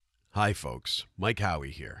Hi folks, Mike Howie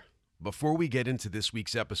here. Before we get into this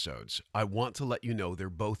week's episodes, I want to let you know they're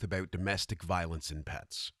both about domestic violence in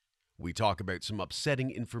pets. We talk about some upsetting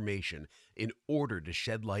information in order to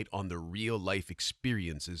shed light on the real-life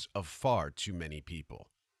experiences of far too many people.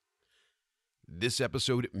 This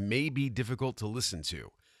episode may be difficult to listen to,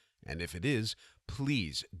 and if it is,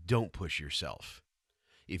 please don't push yourself.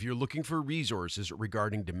 If you're looking for resources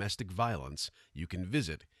regarding domestic violence, you can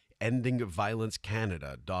visit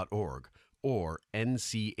endingviolencecanada.org or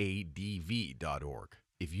ncadv.org.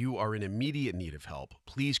 If you are in immediate need of help,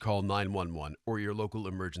 please call 911 or your local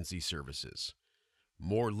emergency services.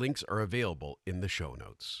 More links are available in the show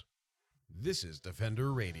notes. This is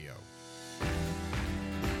Defender Radio.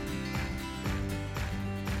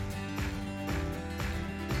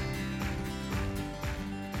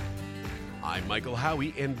 I'm Michael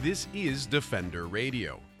Howie, and this is Defender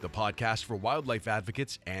Radio, the podcast for wildlife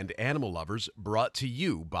advocates and animal lovers, brought to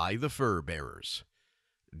you by the Fur Bearers.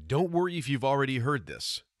 Don't worry if you've already heard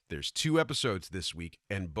this. There's 2 episodes this week,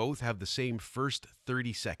 and both have the same first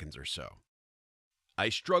 30 seconds or so. I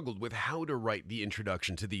struggled with how to write the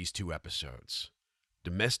introduction to these 2 episodes.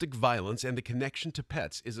 Domestic violence and the connection to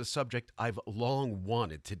pets is a subject I've long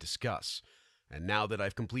wanted to discuss, and now that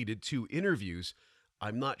I've completed 2 interviews,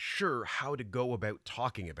 I'm not sure how to go about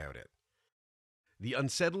talking about it. The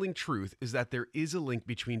unsettling truth is that there is a link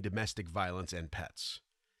between domestic violence and pets.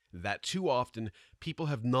 That too often, people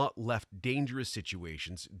have not left dangerous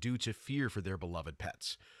situations due to fear for their beloved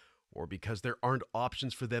pets, or because there aren't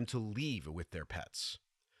options for them to leave with their pets.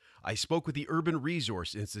 I spoke with the Urban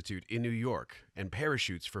Resource Institute in New York and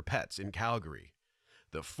Parachutes for Pets in Calgary.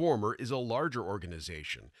 The former is a larger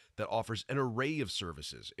organization that offers an array of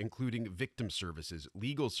services, including victim services,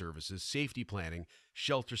 legal services, safety planning,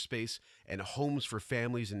 shelter space, and homes for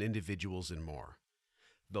families and individuals and more.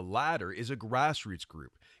 The latter is a grassroots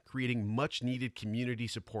group creating much-needed community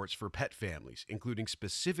supports for pet families, including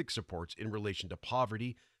specific supports in relation to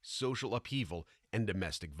poverty, social upheaval, and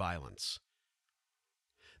domestic violence.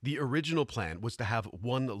 The original plan was to have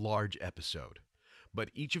 1 large episode. But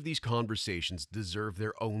each of these conversations deserve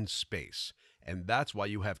their own space, and that's why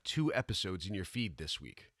you have 2 episodes in your feed this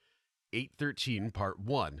week, 813 Part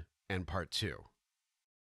 1 and Part 2.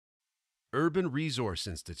 Urban Resource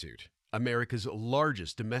Institute, America's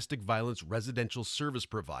largest domestic violence residential service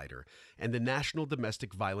provider, and the National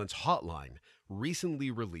Domestic Violence Hotline recently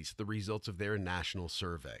released the results of their national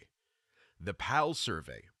survey. The PAL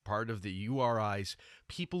survey, part of the URI's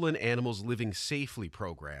People and Animals Living Safely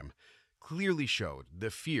program, clearly showed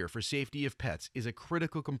the fear for safety of pets is a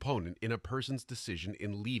critical component in a person's decision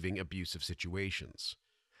in leaving abusive situations.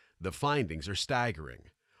 The findings are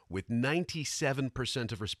staggering, with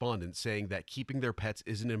 97% of respondents saying that keeping their pets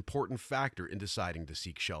is an important factor in deciding to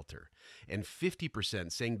seek shelter, and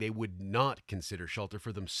 50% saying they would not consider shelter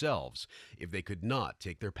for themselves if they could not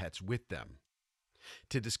take their pets with them.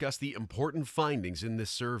 To discuss the important findings in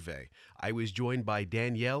this survey, I was joined by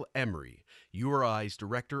Danielle Emery, URI's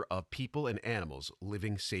Director of People and Animals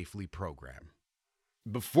Living Safely program.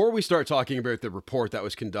 Before we start talking about the report that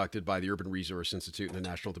was conducted by the Urban Resource Institute and the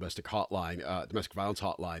National Domestic Violence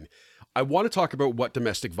Hotline, I want to talk about what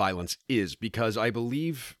domestic violence is, because I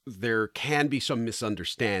believe there can be some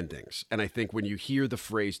misunderstandings. And I think when you hear the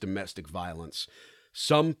phrase domestic violence,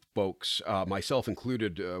 some folks, myself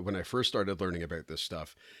included, when I first started learning about this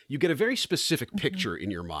stuff, you get a very specific picture in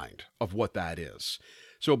your mind of what that is.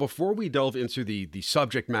 So before we delve into the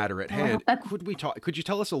subject matter at hand, could you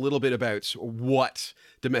tell us a little bit about what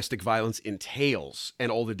domestic violence entails and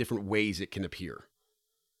all the different ways it can appear?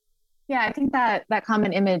 Yeah, I think that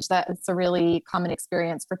common image, that it's a really common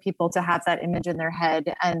experience for people to have that image in their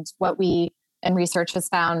head. And what we and research has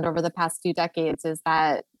found over the past few decades is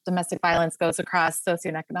that domestic violence goes across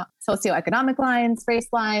socioeconomic lines, race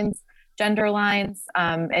lines, gender lines.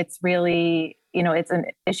 It's really, it's an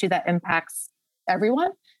issue that impacts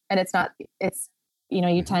everyone. And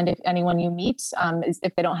you tend to, anyone you meet,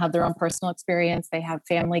 if they don't have their own personal experience, they have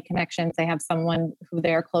family connections, they have someone who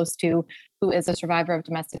they're close to who is a survivor of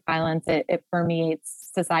domestic violence, it permeates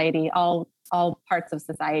society, all parts of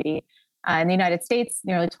society. In the United States,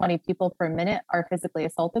 nearly 20 people per minute are physically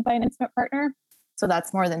assaulted by an intimate partner. So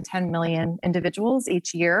that's more than 10 million individuals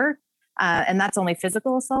each year. And that's only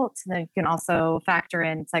physical assault. And then you can also factor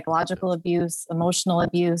in psychological abuse, emotional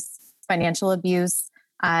abuse, financial abuse.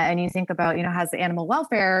 And you think about, how the animal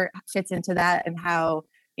welfare fits into that, and how,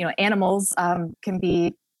 animals can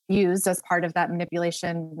be used as part of that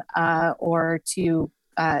manipulation or to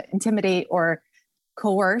intimidate or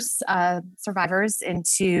coerce survivors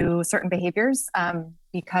into certain behaviors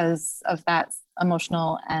because of that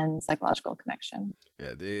emotional and psychological connection.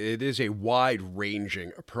 Yeah, it is a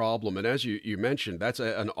wide-ranging problem, and as you mentioned, that's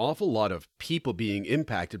an awful lot of people being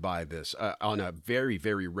impacted by this on a very,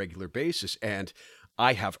 very regular basis. And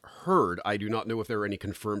I have heard, I do not know if there are any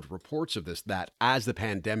confirmed reports of this, that as the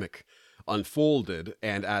pandemic unfolded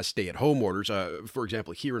and as stay-at-home orders, for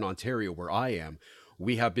example, here in Ontario, where I am,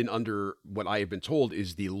 we have been under what I have been told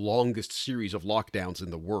is the longest series of lockdowns in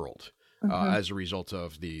the world as a result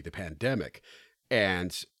of the pandemic.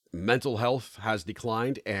 And mental health has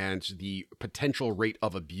declined, and the potential rate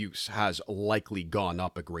of abuse has likely gone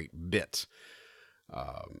up a great bit.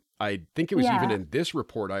 I think it was even in this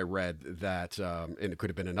report I read that, and it could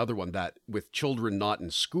have been another one, that with children not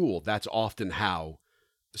in school, that's often how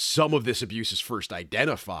some of this abuse is first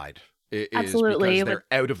identified, is Absolutely. because they're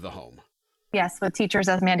out of the home. Yes, with teachers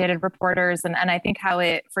as mandated reporters. And I think how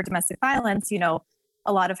for domestic violence,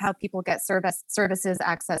 a lot of how people get services,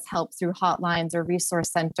 access help through hotlines or resource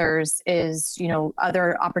centers is,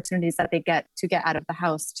 other opportunities that they get to get out of the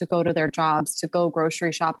house, to go to their jobs, to go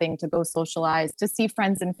grocery shopping, to go socialize, to see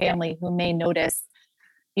friends and family who may notice,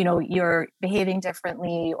 you're behaving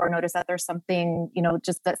differently, or notice that there's something,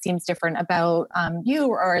 just that seems different about you,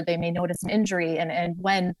 or they may notice an injury. And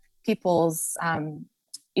when people's,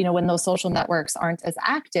 when those social networks aren't as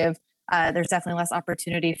active, there's definitely less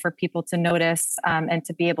opportunity for people to notice and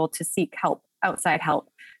to be able to seek help, outside help.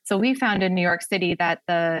 So we found in New York City that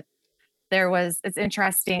it's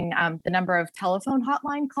interesting, the number of telephone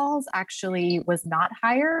hotline calls actually was not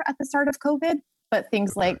higher at the start of COVID, but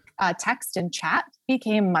things like text and chat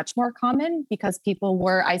became much more common because people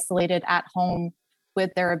were isolated at home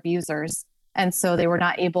with their abusers. And so they were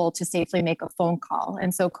not able to safely make a phone call.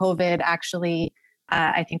 And so COVID actually,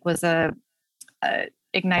 I think, was a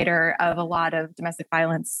igniter of a lot of domestic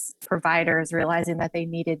violence providers realizing that they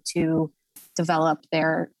needed to develop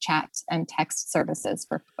their chat and text services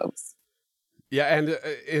for folks. Yeah, and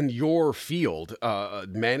in your field,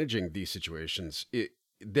 managing these situations,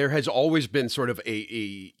 there has always been sort of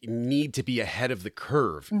a need to be ahead of the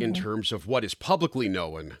curve in terms of what is publicly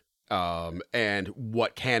known and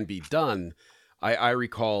what can be done. I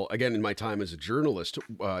recall, again, in my time as a journalist,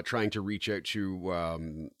 trying to reach out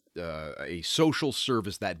to a social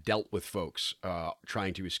service that dealt with folks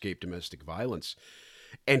trying to escape domestic violence.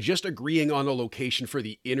 And just agreeing on a location for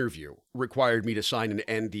the interview required me to sign an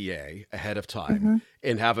NDA ahead of time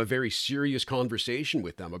and have a very serious conversation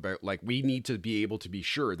with them about, like, we need to be able to be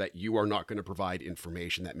sure that you are not going to provide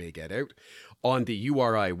information that may get out. On the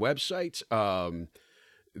URI website,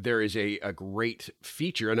 there is a great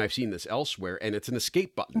feature, and I've seen this elsewhere, and it's an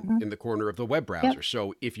escape button in the corner of the web browser. Yep.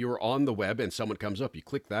 So if you're on the web and someone comes up, you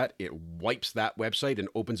click that, it wipes that website and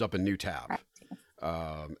opens up a new tab. Right.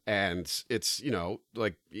 And it's,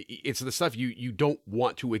 it's the stuff you don't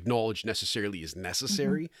want to acknowledge necessarily is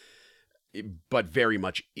necessary, but very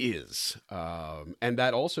much is. And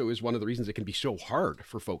that also is one of the reasons it can be so hard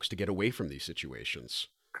for folks to get away from these situations.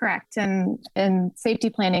 Correct. And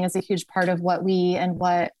safety planning is a huge part of what we and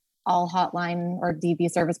what all hotline or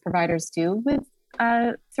DV service providers do with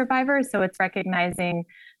survivors. So it's recognizing,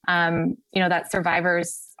 that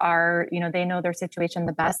survivors are, they know their situation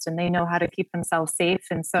the best and they know how to keep themselves safe.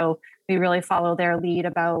 And so we really follow their lead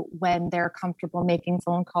about when they're comfortable making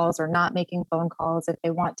phone calls or not making phone calls, if they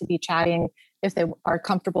want to be chatting, if they are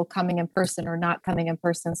comfortable coming in person or not coming in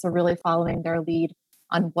person. So really following their lead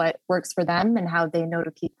on what works for them and how they know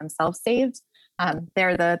to keep themselves saved.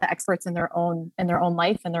 They're the experts in their own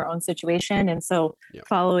life and their own situation. And so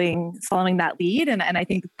following that lead. And I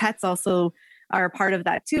think pets also are a part of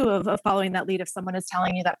that too, of following that lead. If someone is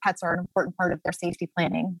telling you that pets are an important part of their safety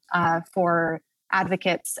planning, for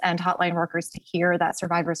advocates and hotline workers to hear that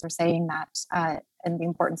survivors are saying that, and the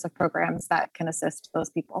importance of programs that can assist those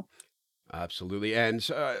people. Absolutely. And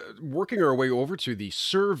working our way over to the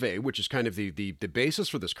survey, which is kind of the basis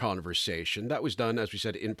for this conversation, that was done, as we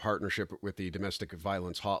said, in partnership with the Domestic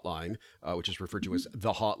Violence Hotline, which is referred to as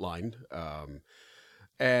the Hotline.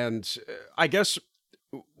 And I guess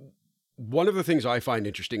one of the things I find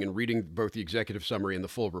interesting in reading both the executive summary and the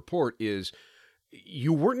full report is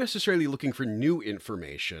you weren't necessarily looking for new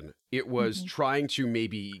information. It was trying to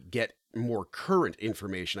maybe get more current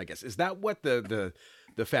information, I guess. Is that what the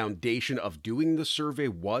foundation of doing the survey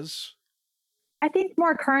was? I think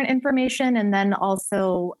more current information and then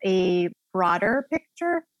also a broader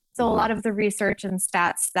picture. So a lot of the research and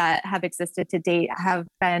stats that have existed to date have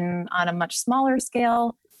been on a much smaller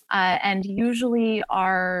scale, and usually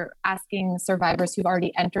are asking survivors who've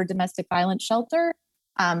already entered domestic violence shelter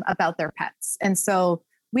about their pets. And so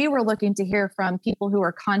we were looking to hear from people who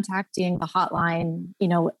were contacting the hotline,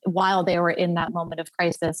 while they were in that moment of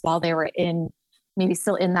crisis, while they were in maybe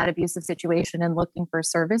still in that abusive situation and looking for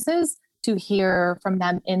services, to hear from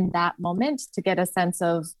them in that moment, to get a sense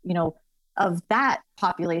of, of that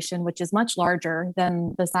population, which is much larger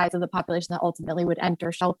than the size of the population that ultimately would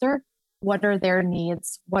enter shelter. What are their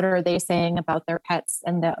needs? What are they saying about their pets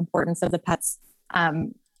and the importance of the pets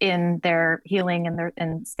in their healing and their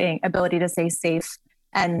staying ability to stay safe?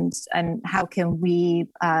 And how can we,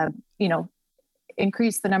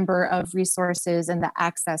 increase the number of resources and the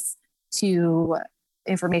access to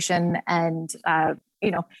information and,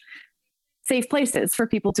 safe places for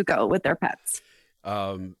people to go with their pets.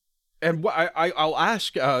 And I'll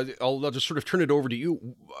ask, I'll just sort of turn it over to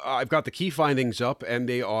you. I've got the key findings up, and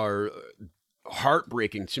they are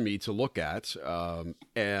heartbreaking to me to look at,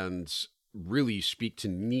 and really speak to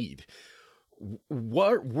need.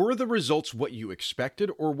 What were the results what you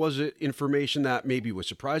expected, or was it information that maybe was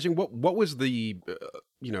surprising? What was the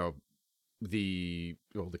the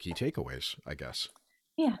key takeaways, I guess?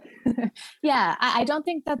 Yeah, yeah. I don't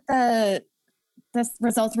think that the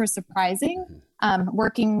results were surprising.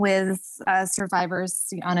 Working with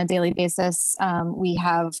survivors on a daily basis, we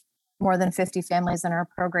have more than 50 families in our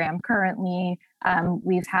program currently.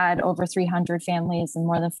 We've had over 300 families and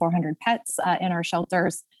more than 400 pets in our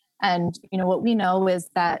shelters. And what we know is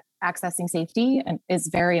that accessing safety is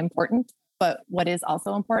very important. But what is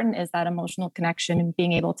also important is that emotional connection and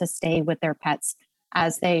being able to stay with their pets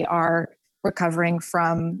as they are recovering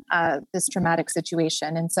from this traumatic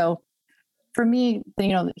situation. And so for me,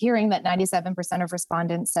 hearing that 97% of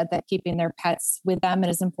respondents said that keeping their pets with them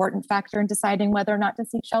is an important factor in deciding whether or not to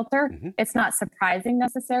seek shelter. Mm-hmm. It's not surprising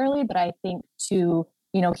necessarily, but I think to,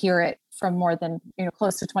 hear it from more than,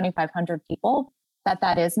 close to 2,500 people,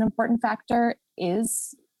 that is an important factor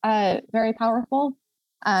is very powerful.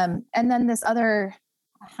 And then this other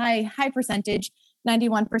high percentage,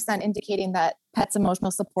 91% indicating that pets'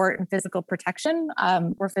 emotional support and physical protection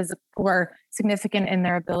were significant in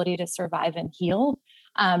their ability to survive and heal.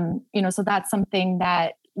 So that's something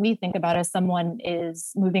that we think about as someone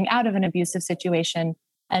is moving out of an abusive situation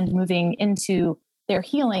and moving into their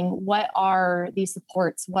healing. What are these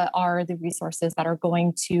supports? What are the resources that are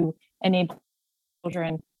going to enable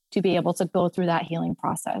children to be able to go through that healing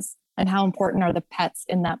process? And how important are the pets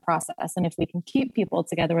in that process? And if we can keep people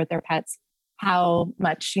together with their pets, how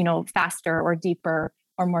much, faster or deeper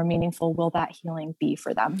or more meaningful will that healing be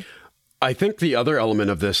for them? I think the other element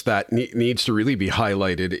of this that needs to really be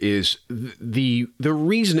highlighted is the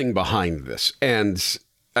reasoning behind this. And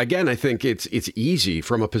again, I think it's easy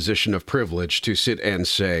from a position of privilege to sit and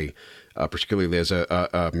say, particularly as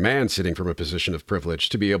a man sitting from a position of privilege,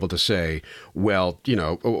 to be able to say, well,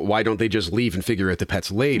 why don't they just leave and figure out the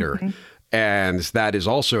pets later? Mm-hmm. And that is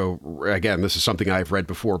also, again, this is something I've read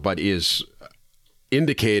before, but is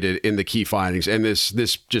indicated in the key findings. And this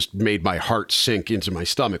just made my heart sink into my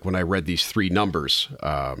stomach when I read these three numbers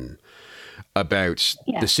about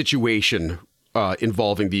the situation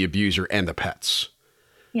involving the abuser and the pets.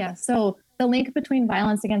 Yeah. So the link between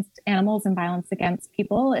violence against animals and violence against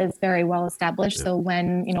people is very well established. Yeah. So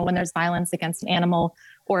when there's violence against an animal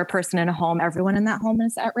or a person in a home, everyone in that home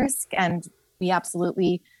is at risk. And we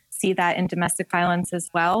absolutely see that in domestic violence as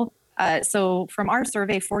well. So from our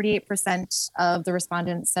survey, 48% of the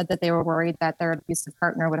respondents said that they were worried that their abusive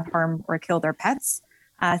partner would harm or kill their pets.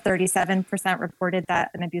 37% reported that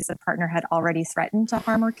an abusive partner had already threatened to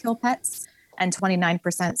harm or kill pets. And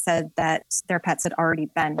 29% said that their pets had already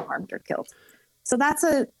been harmed or killed. So those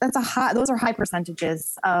are high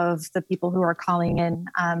percentages of the people who are calling in.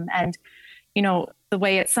 And the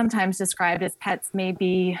way it's sometimes described as pets may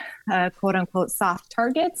be quote unquote soft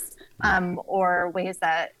targets, or ways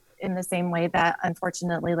that in the same way that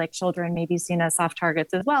unfortunately like children may be seen as soft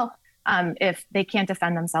targets as well, if they can't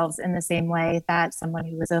defend themselves in the same way that someone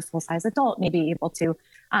who is a full-size adult may be able to.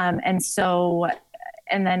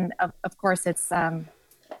 And then of course it's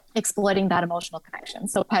exploiting that emotional connection.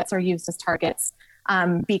 So pets are used as targets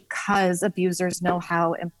because abusers know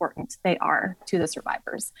how important they are to the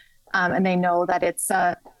survivors. And they know that it's,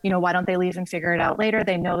 why don't they leave and figure it out later?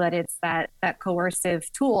 They know that it's that coercive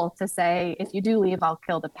tool to say, if you do leave, I'll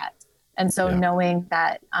kill the pet. And so knowing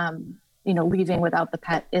that, leaving without the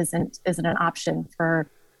pet isn't an option for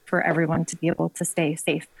everyone to be able to stay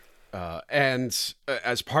safe. And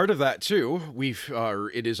as part of that too,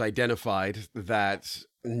 it is identified that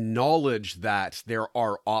knowledge that there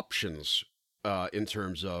are options in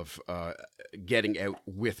terms of getting out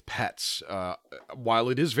with pets, while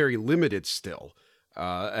it is very limited still,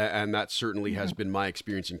 and that certainly has been my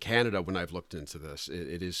experience in Canada when I've looked into this.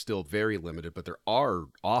 It is still very limited, but there are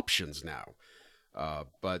options now.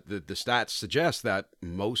 But the stats suggest that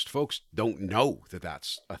most folks don't know that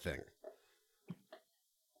that's a thing.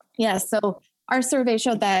 Yeah. So our survey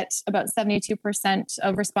showed that about 72%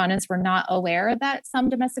 of respondents were not aware that some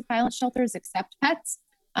domestic violence shelters accept pets.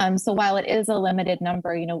 So while it is a limited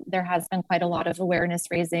number, there has been quite a lot of awareness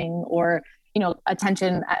raising or,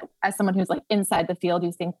 attention as someone who's like inside the field.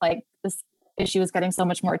 You think like this issue is getting so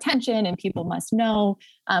much more attention and people must know.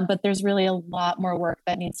 But there's really a lot more work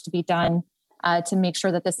that needs to be done to make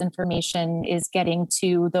sure that this information is getting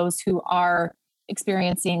to those who are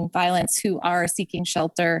experiencing violence, who are seeking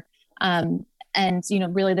shelter. And,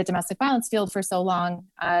 really the domestic violence field for so long,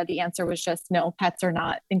 the answer was just no, pets are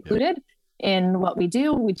not included in what we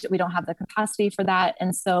do. We don't have the capacity for that.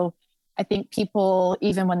 And so I think people,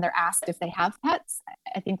 even when they're asked if they have pets,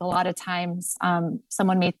 I think a lot of times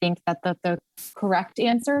someone may think that the correct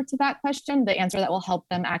answer to that question, the answer that will help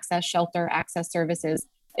them access shelter, access services,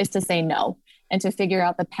 is to say no and to figure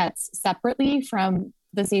out the pets separately from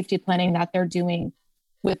the safety planning that they're doing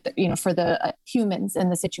with, for the humans in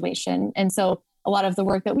the situation. And so a lot of the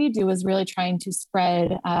work that we do is really trying to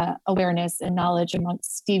spread awareness and knowledge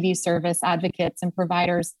amongst DV service advocates and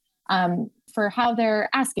providers for how they're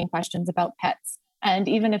asking questions about pets. And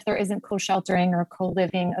even if there isn't co-sheltering or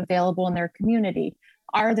co-living available in their community,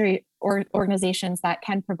 are there organizations that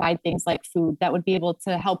can provide things like food that would be able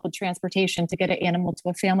to help with transportation to get an animal to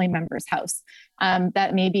a family member's house,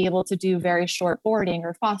 that may be able to do very short boarding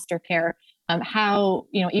or foster care? How,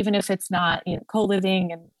 even if it's not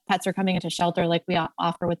co-living and pets are coming into shelter like we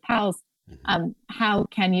offer with PALS, how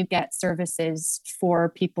can you get services for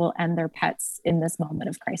people and their pets in this moment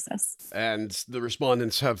of crisis? And the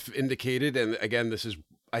respondents have indicated, and again, this is,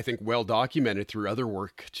 I think, well documented through other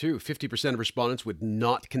work too, 50% of respondents would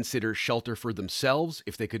not consider shelter for themselves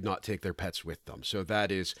if they could not take their pets with them. So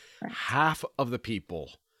that is half of the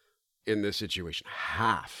people in this situation,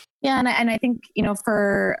 half. Yeah. And I think,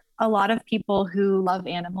 for a lot of people who love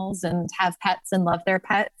animals and have pets and love their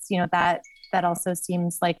pets, that also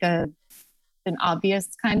seems like an obvious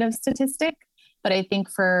kind of statistic. But I think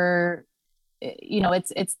for,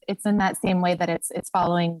 it's in that same way that it's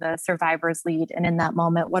following the survivor's lead. And in that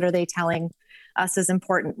moment, what are they telling us is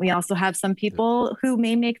important? We also have some people who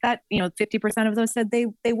may make that, 50% of those said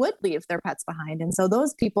they would leave their pets behind. And so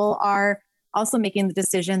those people are also making the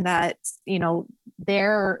decision that,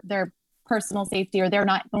 their personal safety, or they're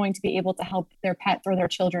not going to be able to help their pets or their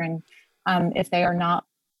children if they're not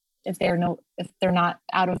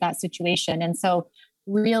out of that situation. And so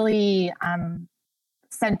really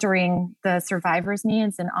centering the survivor's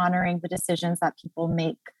needs and honoring the decisions that people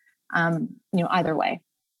make, either way.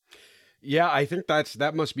 Yeah, I think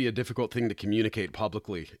that must be a difficult thing to communicate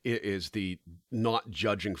publicly, is the not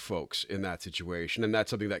judging folks in that situation. And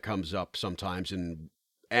that's something that comes up sometimes in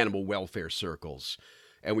animal welfare circles.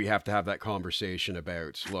 And we have to have that conversation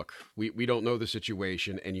about, look, we don't know the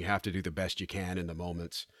situation and you have to do the best you can in the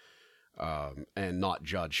moment, and not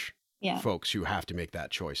judge folks who have to make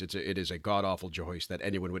that choice. It is a god-awful choice that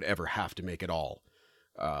anyone would ever have to make at all.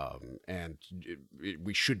 And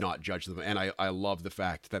we should not judge them. And I love the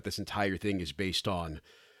fact that this entire thing is based on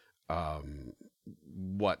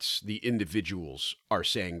what the individuals are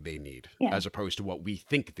saying they need, as opposed to what we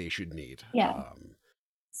think they should need.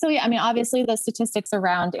 So, obviously the statistics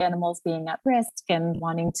around animals being at risk and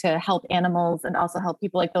wanting to help animals and also help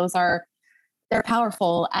people, like they're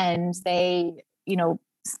powerful, and they,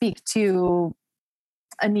 speak to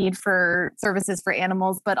a need for services for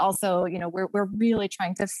animals, but also, we're really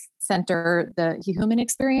trying to center the human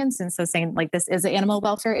experience. And so saying like, this is an animal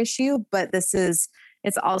welfare issue, but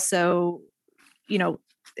it's also,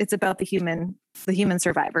 it's about the human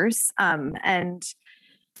survivors, and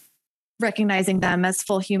recognizing them as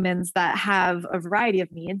full humans that have a variety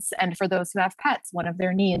of needs. And for those who have pets, one of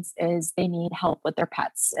their needs is they need help with their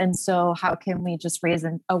pets. And so how can we just raise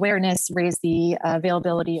an awareness, raise the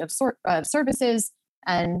availability of services,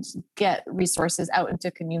 and get resources out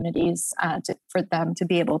into communities for them to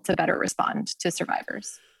be able to better respond to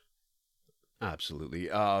survivors? Absolutely.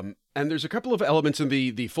 And there's a couple of elements in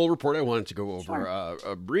the full report I wanted to go over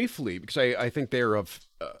briefly, because I think they're of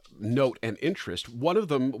note and interest. One of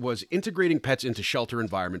them was integrating pets into shelter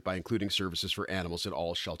environment by including services for animals at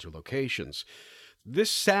all shelter locations.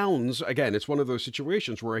 This sounds, again, it's one of those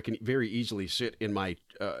situations where I can very easily sit in my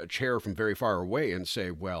chair from very far away and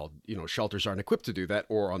say, well, shelters aren't equipped to do that.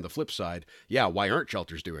 Or on the flip side, why aren't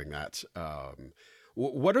shelters doing that?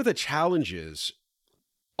 What are the challenges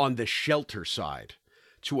on the shelter side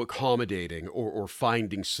to accommodating or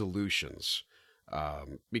finding solutions?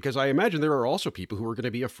 Because I imagine there are also people who are going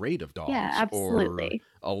to be afraid of dogs, absolutely,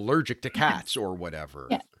 or allergic to cats or whatever.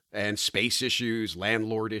 And space issues,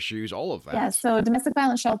 landlord issues, all of that. Yeah, so domestic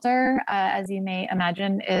violence shelter, as you may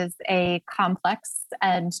imagine, is a complex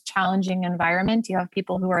and challenging environment. You have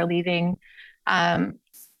people who are leaving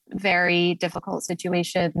very difficult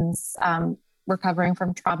situations, recovering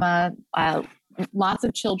from trauma, lots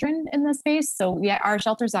of children in the space. So yeah, our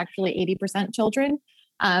shelter is actually 80% children.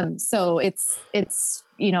 So it's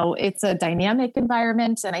a dynamic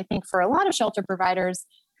environment. And I think for a lot of shelter providers,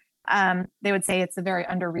 they would say it's a very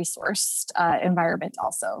under-resourced environment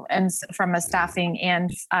also, and from a staffing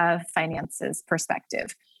and finances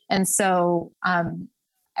perspective. And so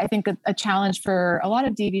I think a challenge for a lot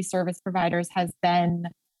of DV service providers has been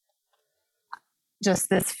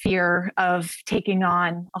just this fear of taking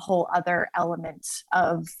on a whole other element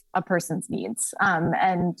of a person's needs,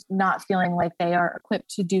 and not feeling like they are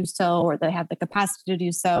equipped to do so, or they have the capacity to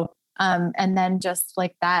do so. And then just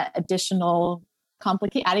like that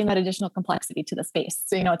adding that additional complexity to the space.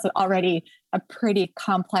 So, it's already a pretty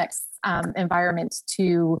complex environment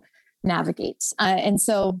to navigate. And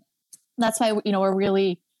so that's why, we're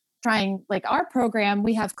really trying, like our program,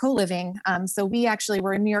 we have co-living. So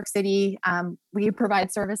we're in New York City. We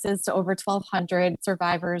provide services to over 1,200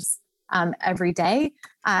 survivors every day.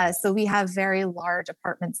 So we have very large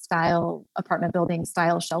apartment building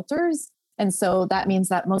style shelters. And so that means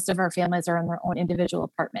that most of our families are in their own individual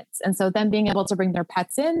apartments. And so them being able to bring their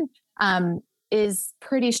pets in is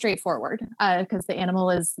pretty straightforward because the animal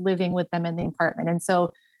is living with them in the apartment. And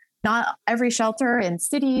so not every shelter in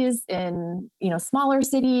cities, in smaller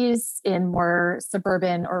cities, in more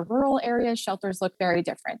suburban or rural areas, shelters look very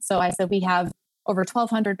different. So I said we have over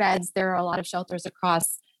 1,200 beds. There are a lot of shelters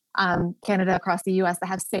across Canada, across the US that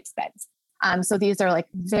have 6 beds. So these are like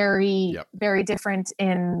very, very different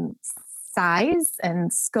in size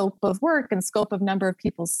and scope of work and scope of number of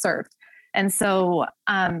people served. And so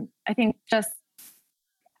I think just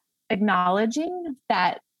acknowledging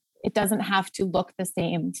that it doesn't have to look the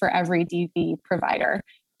same for every DV provider.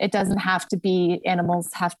 It doesn't have to be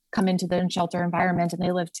animals have come into the shelter environment and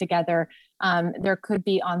they live together. There could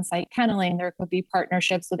be on-site kenneling. There could be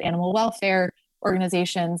partnerships with animal welfare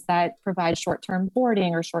organizations that provide short-term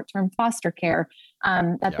boarding or short-term foster care,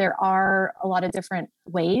 there are a lot of different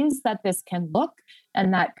ways that this can look,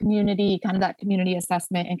 and that community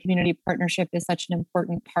assessment and community partnership is such an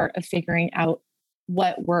important part of figuring out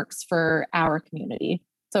what works for our community.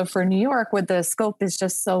 So for New York, where the scope is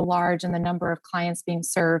just so large and the number of clients being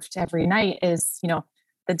served every night is,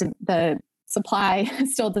 the supply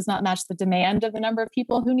still does not match the demand of the number of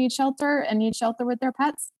people who need shelter with their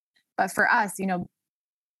pets. But for us,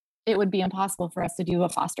 it would be impossible for us to do a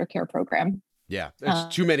foster care program. Yeah, there's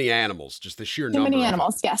too many animals, just the sheer number. Too many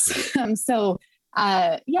animals, yes. And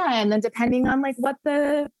then depending on like what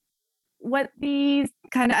the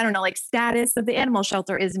kind of, I don't know, like status of the animal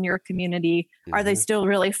shelter is in your community, are they still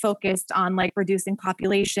really focused on like reducing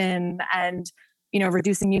population and,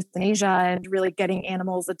 reducing euthanasia and really getting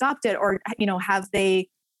animals adopted? Or,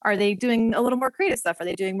 are they doing a little more creative stuff? Are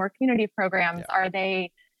they doing more community programs? Yeah.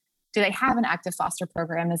 Do they have an active foster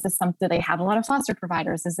program? Do they have a lot of foster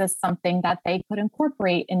providers? Is this something that they could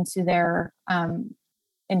incorporate into their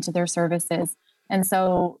services? And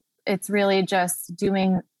so it's really just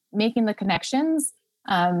making the connections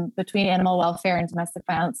between animal welfare and domestic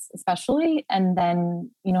violence, especially, and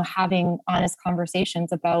then, having honest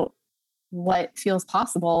conversations about what feels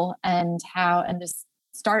possible and how, and just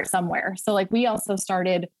start somewhere. So like we also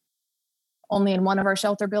started only in one of our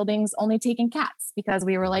shelter buildings, only taking cats, because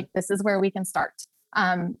we were like, this is where we can start.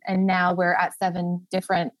 And now we're at 7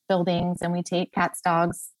 different buildings and we take cats,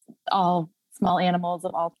 dogs, all small animals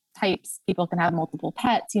of all types. People can have multiple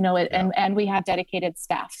pets, and we have dedicated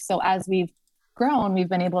staff. So as we've grown, we've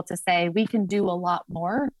been able to say we can do a lot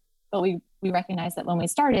more, but we recognize that when we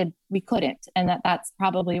started, we couldn't. And that's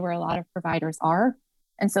probably where a lot of providers are.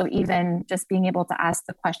 And so even just being able to ask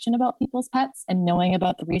the question about people's pets and knowing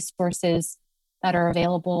about the resources that are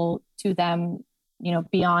available to them,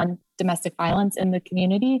 beyond domestic violence in the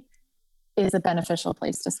community is a beneficial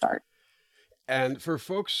place to start. And for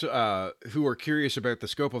folks who are curious about the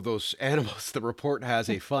scope of those animals, the report has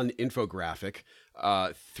a fun infographic.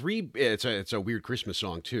 It's a weird Christmas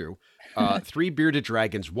song too. 3 bearded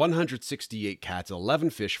dragons, 168 cats,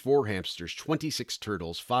 11 fish, 4 hamsters, 26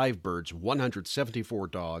 turtles, 5 birds, 174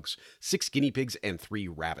 dogs, 6 guinea pigs, and 3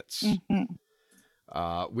 rabbits.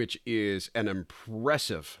 Which is an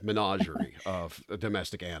impressive menagerie of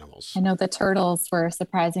domestic animals. I know the turtles were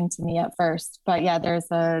surprising to me at first, but yeah, there's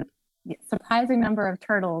a surprising number of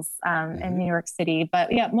turtles in New York City.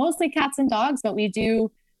 But yeah, mostly cats and dogs, but we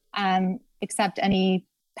do accept any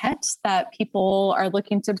pet that people are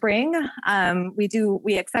looking to bring.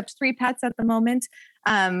 We accept 3 pets at the moment,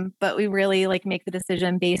 but we really like make the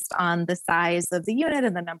decision based on the size of the unit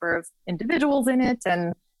and the number of individuals in it,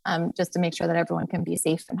 and just to make sure that everyone can be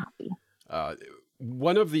safe and happy.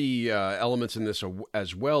 One of the elements in this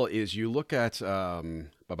as well is you look at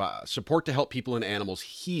support to help people and animals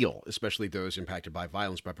heal, especially those impacted by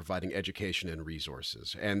violence, by providing education and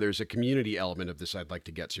resources. And there's a community element of this I'd like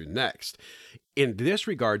to get to next. In this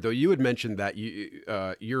regard, though, you had mentioned that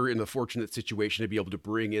you're in the fortunate situation to be able to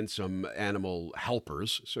bring in some animal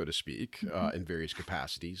helpers, so to speak, in various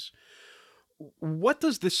capacities. What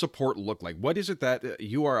does this support look like? What is it that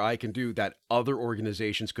you or I can do that other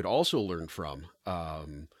organizations could also learn from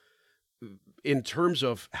in terms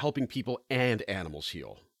of helping people and animals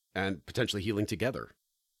heal and potentially healing together?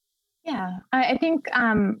 Yeah, I think,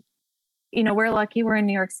 we're lucky we're in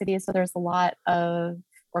New York City, so there's a lot of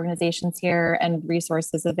organizations here and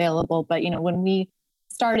resources available. But, when we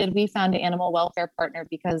started, we found an animal welfare partner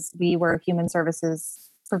because we were human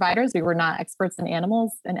services providers. We were not experts in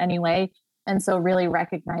animals in any way. And so really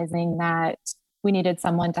recognizing that we needed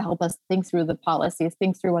someone to help us think through the policies,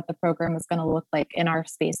 think through what the program is going to look like in our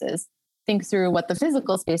spaces, think through what the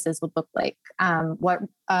physical spaces would look like, what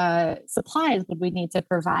supplies would we need to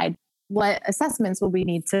provide, what assessments would we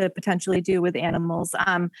need to potentially do with animals,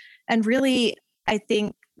 and really, I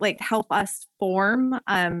think, like help us form,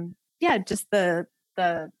 just the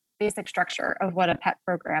basic structure of what a pet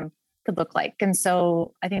program could look like. And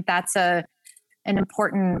so I think that's an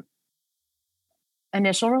important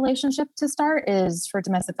initial relationship to start, is for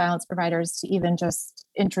domestic violence providers to even just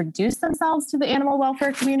introduce themselves to the animal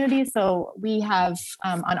welfare community. So we have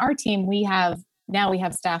on our team, we have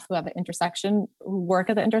staff who who work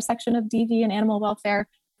at the intersection of DV and animal welfare,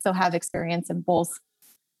 so have experience in both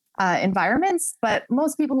environments. But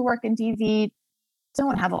most people who work in DV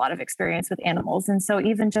don't have a lot of experience with animals. And so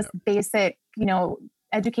even just basic,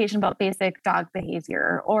 education about basic dog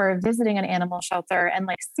behavior, or visiting an animal shelter and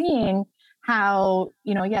like seeing how,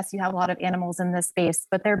 yes, you have a lot of animals in this space,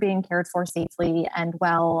 but they're being cared for safely and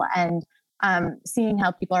well, and seeing how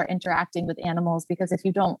people are interacting with animals. Because if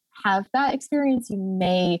you don't have that experience, you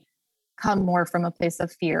may come more from a place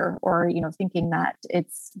of fear, or, thinking that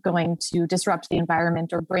it's going to disrupt the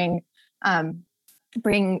environment or bring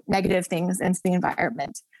negative things into the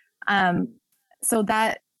environment. So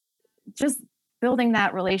that just building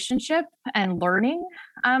that relationship and learning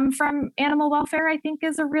from animal welfare, I think,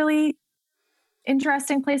 is a really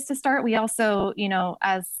interesting place to start. We also,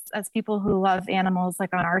 as people who love animals,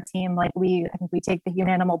 like on our team, I think we take the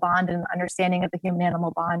human animal bond and understanding of the human animal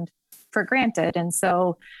bond for granted. And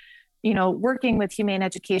so, working with humane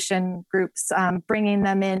education groups, bringing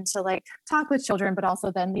them in to like talk with children, but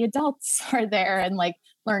also then the adults are there and like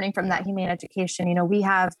learning from that humane education.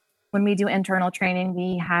 When we do internal training,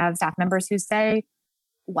 we have staff members who say,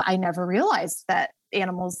 well, I never realized that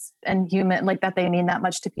animals and human, like that they mean that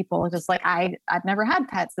much to people. Just like I've never had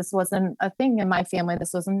pets. This wasn't a thing in my family.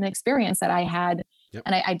 This wasn't an experience that I had. Yep.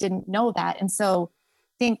 And I didn't know that. And so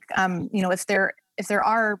I think, if there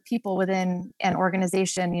are people within an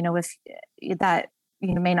organization, if that,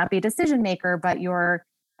 may not be a decision maker, but you're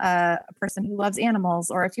a person who loves animals,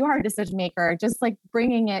 or if you are a decision maker, just like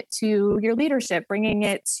bringing it to your leadership, bringing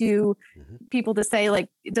it to people to say, like,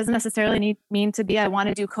 it doesn't necessarily mean to be, I want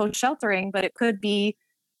to do co-sheltering, but it could be,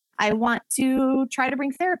 I want to try to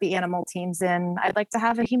bring therapy animal teams in. I'd like to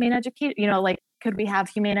have a humane education, could we have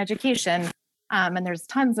humane education? And there's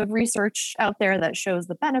tons of research out there that shows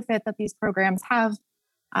the benefit that these programs have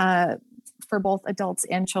for both adults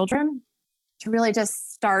and children, to really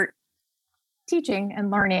just start teaching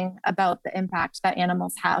and learning about the impact that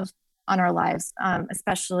animals have on our lives,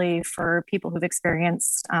 especially for people who've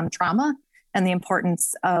experienced trauma, and the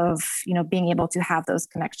importance of, being able to have those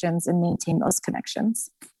connections and maintain those connections.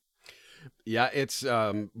 Yeah, it's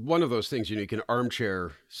one of those things, you can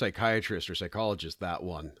armchair psychiatrist or psychologist that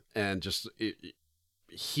one, and just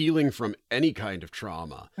healing from any kind of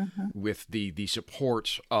trauma with the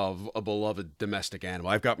support of a beloved domestic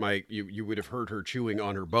animal. I've got you would have heard her chewing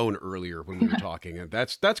on her bone earlier when we were talking, and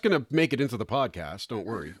that's going to make it into the podcast. Don't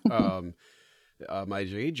worry. My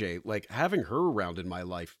JJ, like having her around in my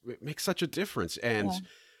life, it makes such a difference. And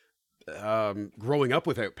growing up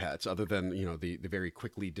without pets, other than, the very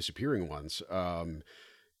quickly disappearing ones,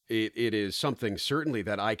 it is something certainly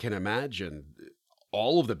that I can imagine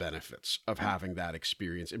all of the benefits of having that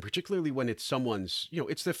experience, and particularly when it's someone's,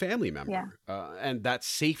 it's the family member, and that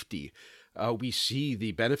safety. We see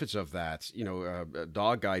the benefits of that.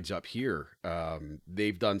 Dog Guides up here,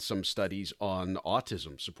 they've done some studies on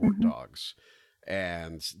autism support dogs,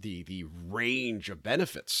 and the range of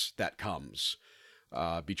benefits that comes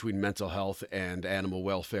between mental health and animal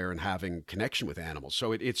welfare and having connection with animals.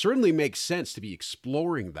 So it certainly makes sense to be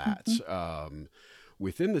exploring that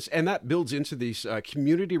within this. And that builds into this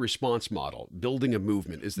community response model. Building a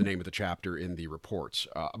Movement is the name of the chapter in the reports.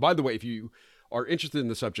 By the way, if you are interested in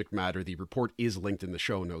the subject matter, the report is linked in the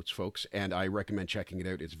show notes, folks, and I recommend checking it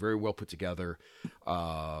out. It's very well put together.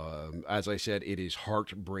 As I said, it is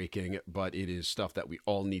heartbreaking, but it is stuff that we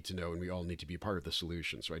all need to know, and we all need to be part of the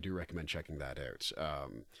solution. So I do recommend checking that out.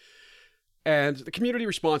 And the community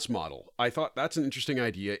response model, I thought that's an interesting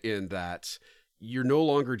idea in that you're no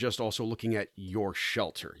longer just also looking at your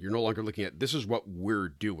shelter. You're no longer looking at this is what we're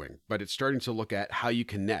doing, but it's starting to look at how you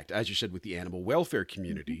connect, as you said, with the animal welfare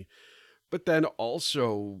community, but then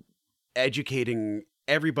also educating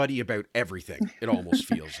everybody about everything, it almost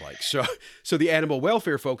feels like. So the animal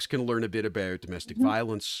welfare folks can learn a bit about domestic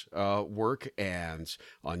violence work, and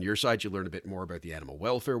on your side, you learn a bit more about the animal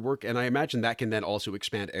welfare work. And I imagine that can then also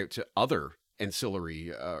expand out to other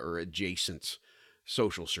ancillary or adjacent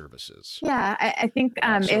social services. Yeah, I think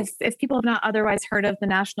if people have not otherwise heard of the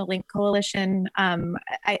National Link Coalition,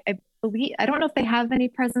 I believe, I don't know if they have any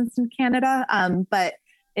presence in Canada, but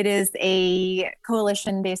it is a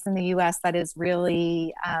coalition based in the U.S. that is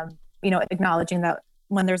really, acknowledging that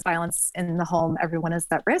when there's violence in the home, everyone is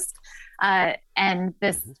at risk. And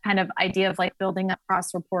this kind of idea of like building up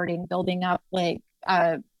cross-reporting, building up like,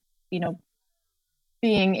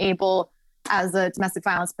 being able as a domestic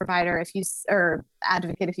violence provider, or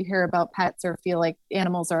advocate, if you hear about pets or feel like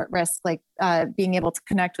animals are at risk, like being able to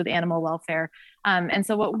connect with animal welfare. And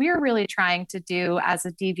so what we're really trying to do as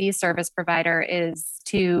a DV service provider is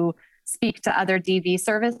to speak to other DV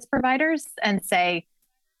service providers and say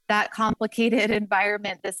that complicated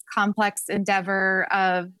environment, this complex endeavor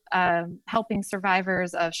of helping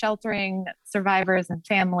survivors, of sheltering survivors and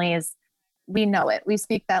families, we know it. We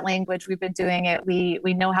speak that language. We've been doing it. We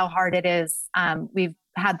know how hard it is. We've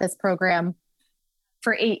had this program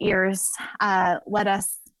for 8 years. Let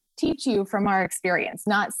us teach you from our experience,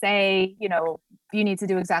 not say, you need to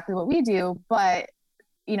do exactly what we do, but,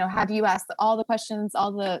 have you asked all the questions,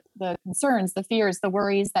 all the concerns, the fears, the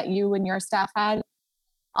worries that you and your staff had?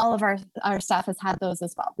 All of our staff has had those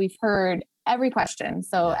as well. We've heard every question.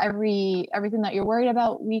 So everything that you're worried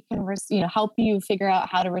about, we can, help you figure out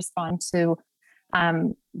how to respond to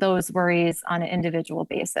those worries on an individual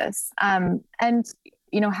basis. And,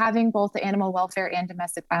 having both the animal welfare and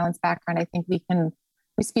domestic violence background, I think we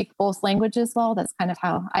speak both languages well. That's kind of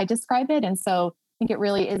how I describe it. And so I think it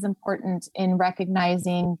really is important in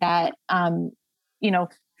recognizing that,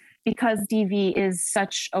 because DV is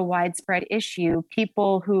such a widespread issue,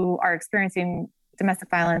 people who are experiencing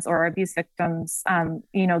domestic violence or abuse victims,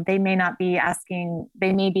 they may not be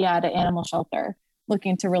they may be at an animal shelter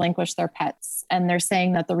looking to relinquish their pets. And they're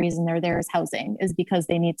saying that the reason they're there is housing, is because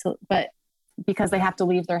because they have to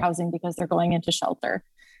leave their housing because they're going into shelter.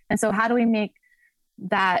 And so how do we make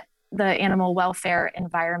that the animal welfare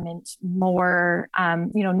environment more,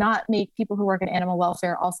 not make people who work in animal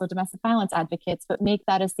welfare also domestic violence advocates, but make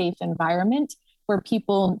that a safe environment where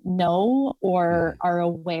people know or are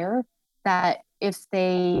aware that if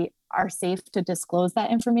they are safe to disclose that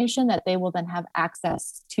information, that they will then have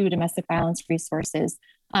access to domestic violence resources,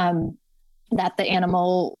 that the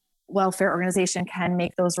animal welfare organization can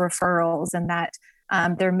make those referrals, and that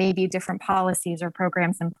there may be different policies or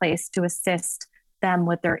programs in place to assist them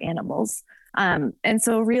with their animals. And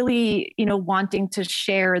so really, wanting to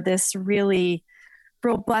share this really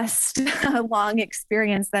robust, long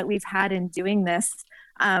experience that we've had in doing this,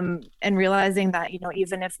 and realizing that,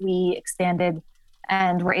 even if we expanded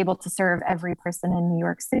and we're able to serve every person in New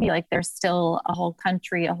York City, like there's still a whole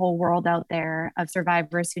country, a whole world out there of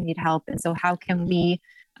survivors who need help. And so how can we,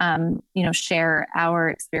 share our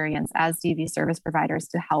experience as DV service providers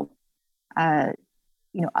to help,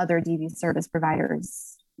 other DV service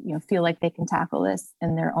providers, feel like they can tackle this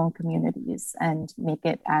in their own communities and make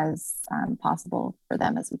it as possible for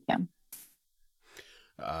them as we can.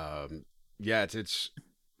 It's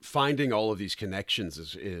finding all of these connections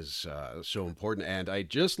is so important. And I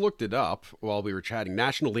just looked it up while we were chatting.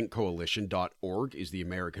 NationalLinkCoalition.org is the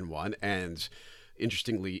American one. And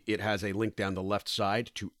interestingly, it has a link down the left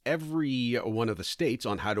side to every one of the states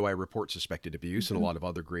on how do I report suspected abuse, and a lot of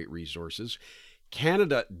other great resources.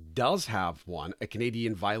 Canada does have one, a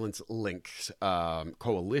Canadian Violence Links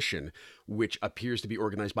coalition, which appears to be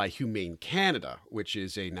organized by Humane Canada, which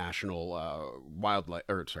is a national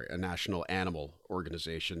a national animal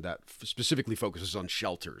organization that specifically focuses on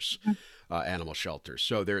shelters, animal shelters.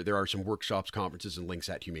 So there are some workshops, conferences, and links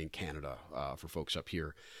at Humane Canada for folks up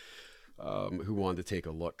here. who wanted to take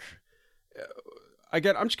a look.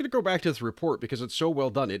 Again, I'm just going to go back to this report because it's so well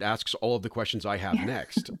done. It asks all of the questions I have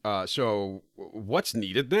next. So what's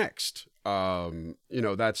needed next?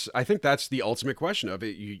 I think that's the ultimate question of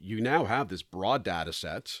it. You now have this broad data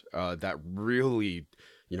set that really,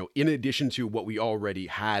 in addition to what we already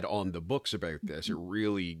had on the books about this, it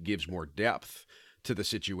really gives more depth to the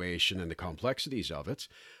situation and the complexities of it.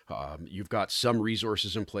 You've got some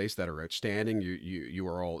resources in place that are outstanding. You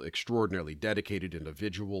are all extraordinarily dedicated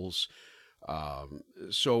individuals.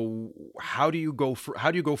 So how do you go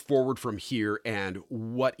forward from here, and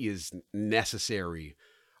what is necessary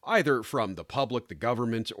either from the public, the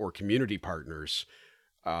government, or community partners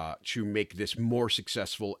to make this more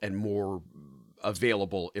successful and more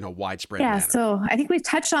available in a widespread manner? So I think we've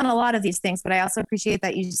touched on a lot of these things, but I also appreciate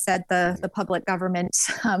that you said the public, government,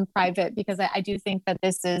 private, because I do think that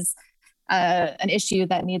this is an issue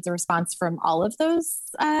that needs a response from all of those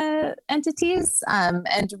entities.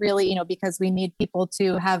 And really, because we need people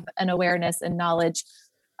to have an awareness and knowledge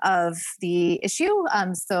of the issue.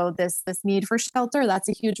 So this need for shelter, that's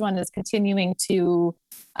a huge one, is continuing to,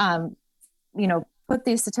 put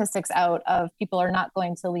these statistics out of people are not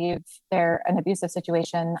going to leave an abusive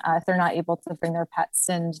situation if they're not able to bring their pets,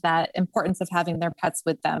 and that importance of having their pets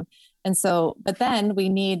with them. And so, but then we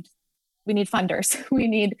need funders, we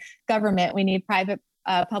need government, we need private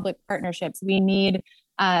public partnerships, we need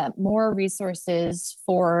more resources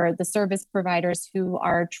for the service providers who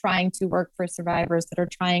are trying to work for survivors, that are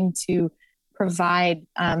trying to provide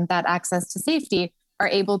that access to safety, are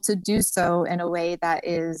able to do so in a way that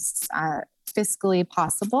is fiscally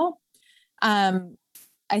possible.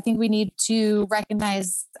 I think we need to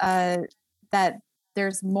recognize that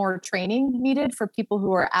there's more training needed for people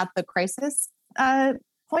who are at the crisis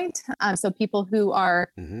point. So people who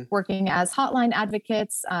are working as hotline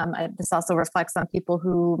advocates. This also reflects on people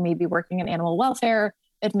who may be working in animal welfare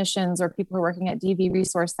admissions, or people who are working at DV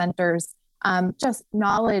resource centers. Just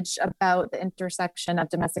knowledge about the intersection of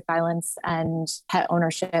domestic violence and pet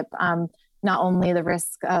ownership. Not only the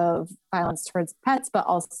risk of violence towards pets, but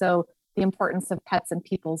also the importance of pets in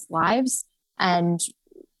people's lives, and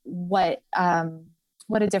what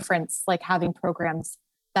a difference like having programs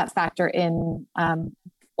that factor in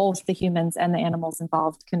both the humans and the animals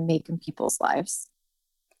involved can make in people's lives.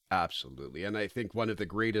 Absolutely. And I think one of the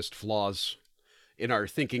greatest flaws in our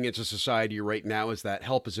thinking as a society right now is that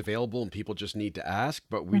help is available and people just need to ask,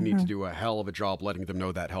 but we need to do a hell of a job letting them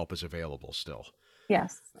know that help is available still.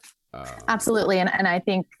 Yes, absolutely. And I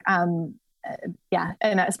think, and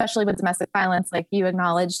especially with domestic violence, like you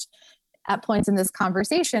acknowledged at points in this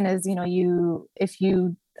conversation, is,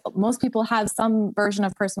 most people have some version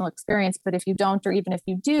of personal experience, but if you don't, or even if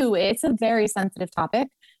you do, it's a very sensitive topic.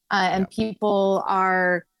 And people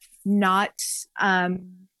are not,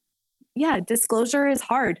 disclosure is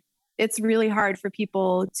hard. It's really hard for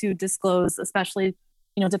people to disclose, especially,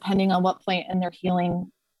 depending on what point in their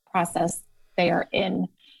healing process they are in.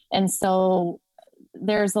 And so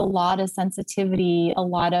there's a lot of sensitivity, a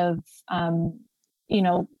lot of,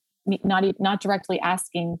 not directly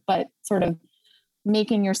asking, but sort of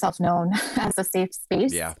making yourself known as a safe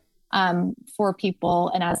space for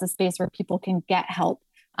people, and as a space where people can get help,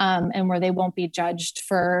 and where they won't be judged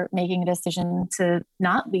for making a decision to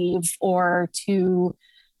not leave, or to,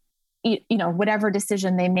 whatever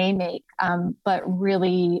decision they may make, but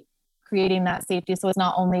really creating that safety. So it's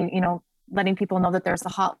not only, letting people know that there's a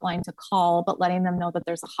hotline to call, but letting them know that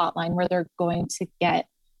there's a hotline where they're going to get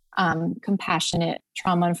compassionate,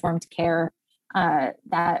 trauma-informed care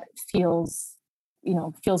that feels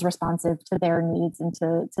responsive to their needs and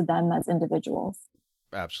to them as individuals.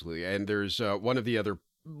 Absolutely. And there's one of the other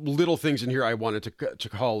little things in here I wanted to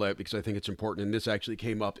call out, because I think it's important. And this actually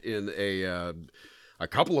came up in a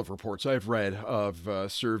couple of reports I've read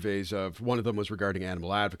of surveys of. One of them was regarding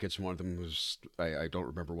animal advocates, and one of them was, I don't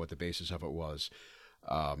remember what the basis of it was.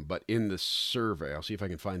 But in the survey, I'll see if I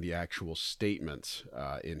can find the actual statement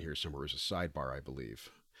in here somewhere as a sidebar, I believe.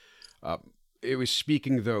 It was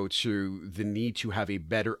speaking, though, to the need to have a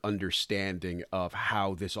better understanding of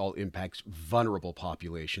how this all impacts vulnerable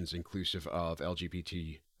populations, inclusive of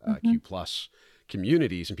LGBTQ plus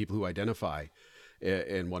communities and people who identify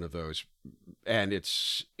in one of those. And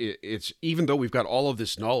it's even though we've got all of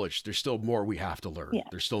this knowledge, there's still more we have to learn. Yeah.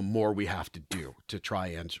 There's still more we have to do to try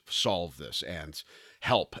and solve this and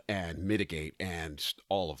help and mitigate and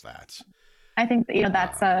all of that. I think that,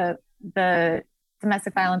 that's the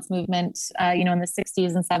domestic violence movement, in the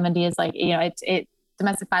 60s and 70s,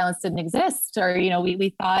 domestic violence didn't exist, or,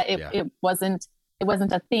 we thought it wasn't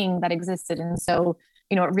a thing that existed. And so,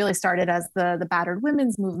 it really started as the battered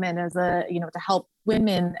women's movement as to help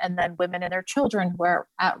women, and then women and their children who are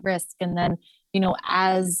at risk. And then,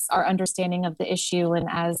 as our understanding of the issue and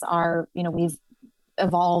as we've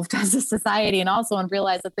evolved as a society, and also and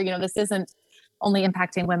realized that, this isn't only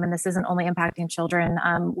impacting women, this isn't only impacting children.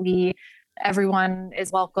 Everyone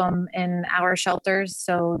is welcome in our shelters.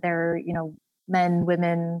 So they're, men,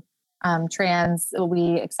 women, trans,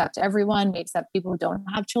 we accept everyone. We accept people who don't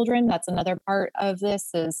have children. That's another part of this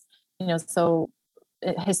is,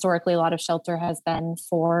 historically, a lot of shelter has been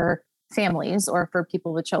for families or for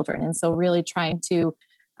people with children. And so really trying to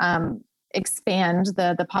expand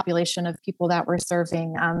the population of people that we're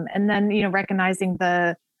serving. And then, recognizing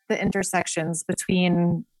the intersections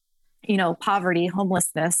between, poverty,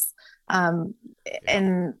 homelessness, and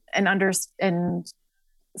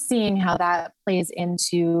seeing how that plays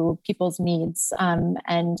into people's needs,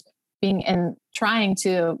 and trying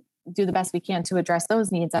to do the best we can to address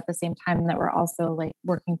those needs at the same time that we're also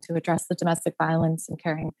working to address the domestic violence and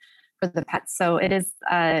caring for the pets. So it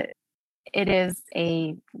is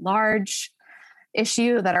a large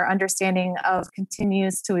issue that our understanding of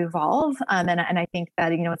continues to evolve. And I think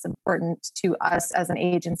that, it's important to us as an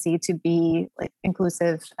agency to be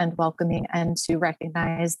inclusive and welcoming, and to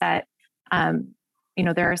recognize that,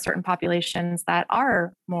 there are certain populations that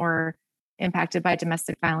are more impacted by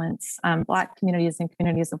domestic violence, Black communities and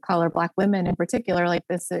communities of color, Black women in particular. I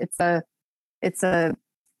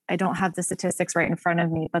don't have the statistics right in front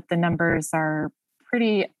of me, but the numbers are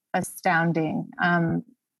pretty astounding.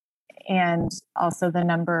 And also the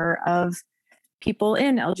number of people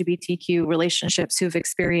in LGBTQ relationships who've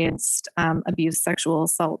experienced abuse, sexual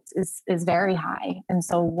assault is very high. And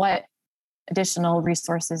so what additional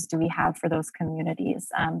resources do we have for those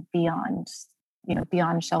communities beyond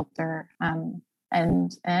shelter, and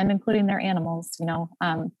including their animals,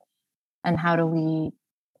 and how do we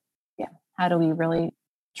really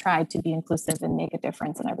try to be inclusive and make a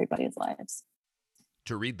difference in everybody's lives?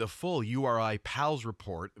 To read the full URI PALS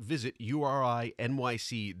report, visit urinyc.org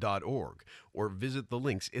or visit the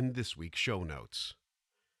links in this week's show notes.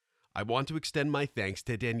 I want to extend my thanks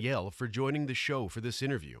to Danielle for joining the show for this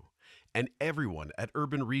interview, and everyone at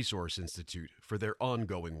Urban Resource Institute for their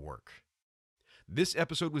ongoing work. This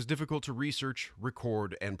episode was difficult to research,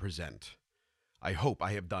 record, and present. I hope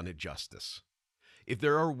I have done it justice. If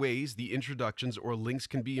there are ways the introductions or links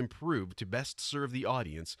can be improved to best serve the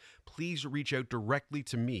audience, please reach out directly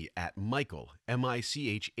to me at Michael,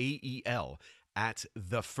 Michael, at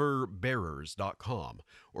thefurbearers.com,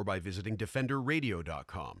 or by visiting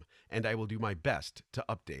defenderradio.com, and I will do my best to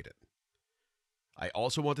update it. I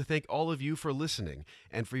also want to thank all of you for listening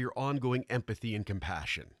and for your ongoing empathy and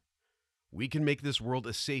compassion. We can make this world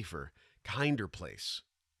a safer, kinder place,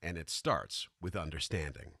 and it starts with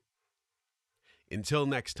understanding. Until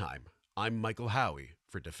next time, I'm Michael Howie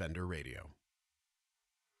for Defender Radio.